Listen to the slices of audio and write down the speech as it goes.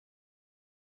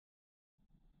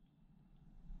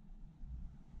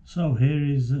So here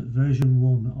is version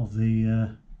 1 of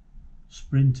the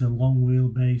Sprinter long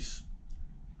wheelbase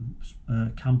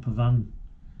camper van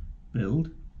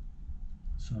build.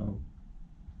 So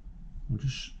we'll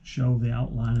just show the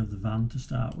outline of the van to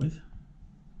start with.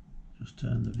 Just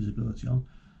turn the visibility on.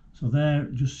 So there,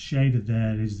 just shaded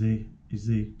there, is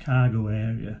the cargo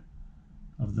area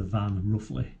of the van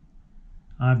roughly.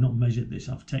 I've not measured this,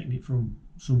 I've taken it from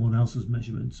someone else's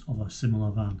measurements of a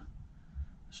similar van.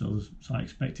 So I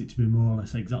expect it to be more or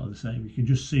less exactly the same. You can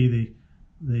just see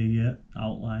the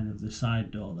outline of the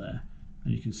side door there,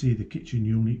 and you can see the kitchen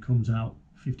unit comes out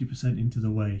 50% into the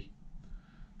way,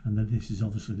 and then this is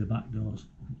obviously the back doors.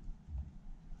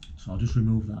 So I'll just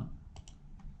remove that.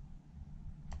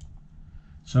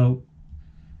 So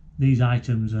these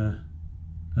items are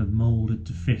moulded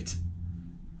to fit,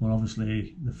 but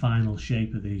obviously the final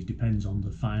shape of these depends on the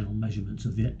final measurements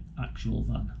of the actual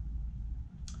van.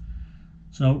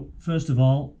 So first of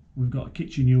all, we've got a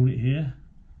kitchen unit here.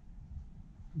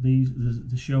 They're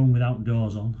shown without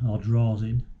doors on, or drawers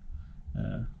in.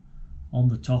 On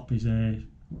the top is a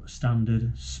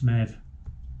standard SMEV,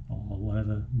 or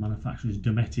whatever manufacturer's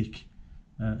Dometic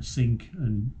sink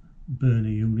and burner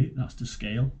unit. That's to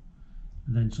scale,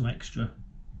 and then some extra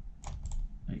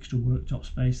worktop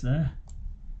space there.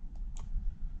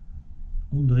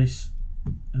 Under this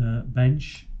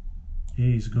bench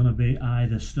is going to be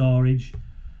either storage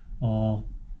or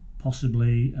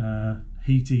possibly a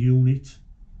heater unit,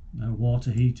 a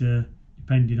water heater,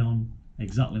 depending on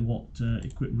exactly what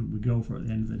equipment we go for at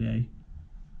the end of the day.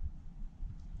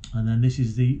 And then this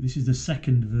is the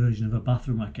second version of a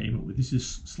bathroom I came up with. This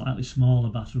is slightly smaller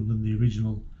bathroom than the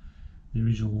original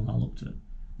one I looked at.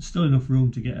 There's still enough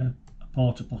room to get a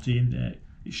porta potty in there.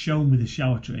 It's shown with a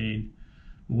shower tray in.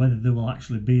 Whether there will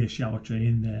actually be a shower tray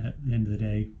in there at the end of the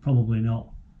day, probably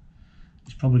not.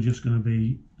 It's probably just going to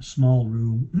be a small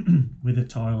room with a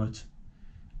toilet,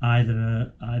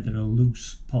 either a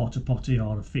loose porta potty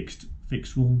or a fixed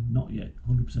one. Not yet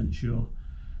 100% sure.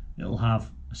 It'll have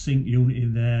a sink unit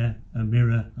in there, a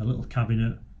mirror, a little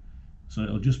cabinet, so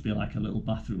it'll just be like a little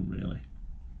bathroom really.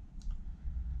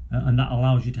 And that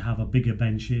allows you to have a bigger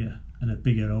bench here and a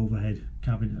bigger overhead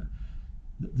cabinet.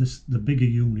 The bigger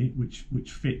unit,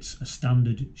 which fits a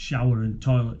standard shower and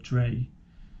toilet tray,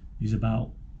 is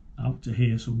about out to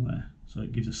here somewhere, so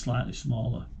it gives a slightly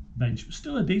smaller bench, but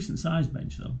still a decent sized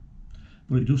bench though.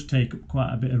 But it does take up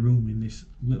quite a bit of room in this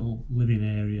little living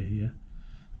area here,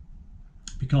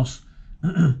 because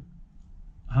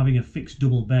having a fixed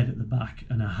double bed at the back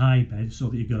and a high bed so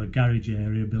that you've got a garage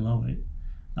area below it,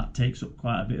 that takes up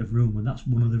quite a bit of room, and that's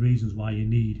one of the reasons why you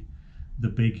need the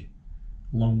big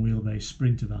long wheelbase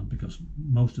Sprinter van, because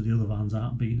most of the other vans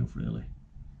aren't big enough really.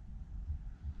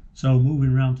 So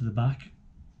moving around to the back,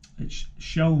 it's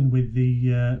shown with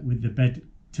the bed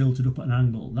tilted up at an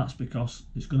angle. That's because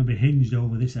it's going to be hinged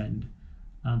over this end,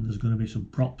 and there's going to be some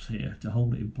props here to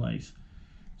hold it in place,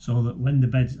 so that when the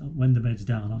bed's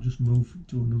down, I'll just move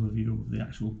to another view of the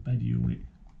actual bed unit.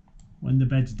 When the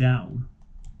bed's down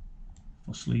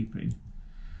for sleeping,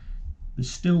 there's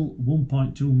still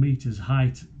 1.2 meters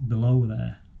height below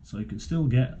there, so you can still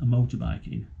get a motorbike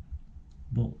in.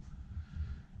 But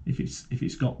if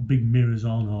it's got big mirrors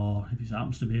on, or if it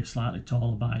happens to be a slightly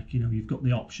taller bike, you've got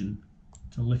the option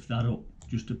to lift that up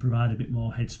just to provide a bit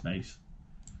more headspace.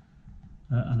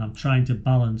 And I'm trying to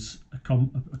balance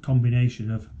a combination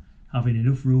of having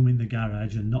enough room in the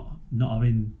garage and not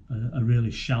having a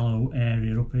really shallow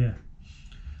area up here.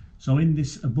 So in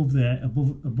this above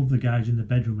the garage in the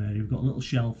bedroom area, we've got a little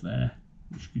shelf there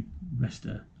which could rest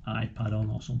an iPad on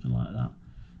or something like that.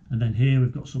 And then here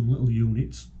we've got some little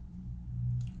units,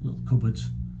 little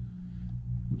cupboards,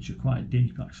 which are quite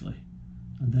deep actually.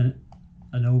 And then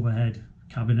an overhead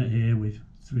cabinet here with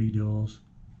 3 doors.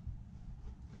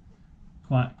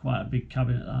 Quite a big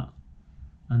cabinet that.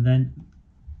 And then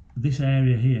this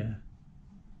area here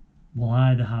will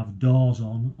either have doors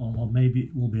on, or maybe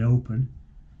it will be open,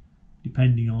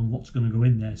 depending on what's going to go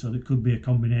in there. So there could be a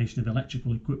combination of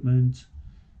electrical equipment,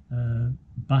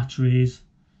 batteries,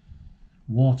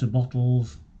 water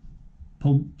bottles,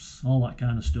 pumps, all that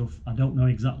kind of stuff. I don't know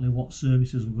exactly what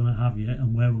services we're going to have yet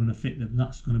and where we're going to fit them.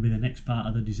 That's going to be the next part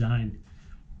of the design,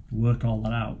 to work all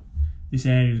that out. This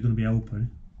area is going to be open.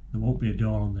 There won't be a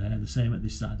door on there. The same at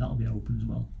this side, that'll be open as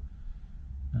well.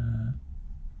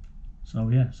 So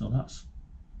yeah, so that's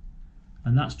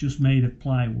just made of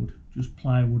plywood, just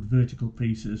plywood vertical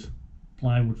pieces,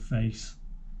 plywood face.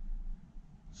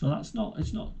 So it's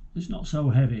not so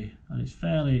heavy, and it's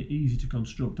fairly easy to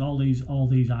construct. All these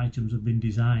items have been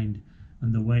designed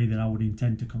in the way that I would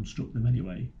intend to construct them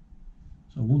anyway.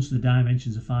 So once the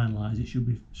dimensions are finalised, it should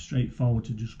be straightforward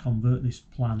to just convert this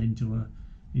plan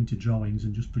into drawings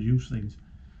and just produce things.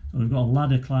 So we've got a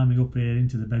ladder climbing up here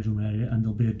into the bedroom area, and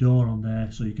there'll be a door on there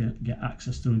so you can get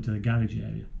access through into the garage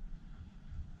area.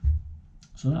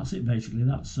 So that's it basically.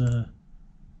 That's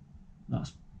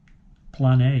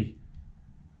plan A.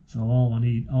 So all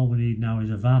we need now is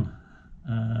a van,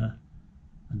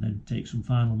 and then take some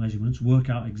final measurements, work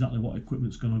out exactly what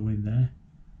equipment's going to go in there,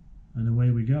 and away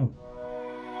we go.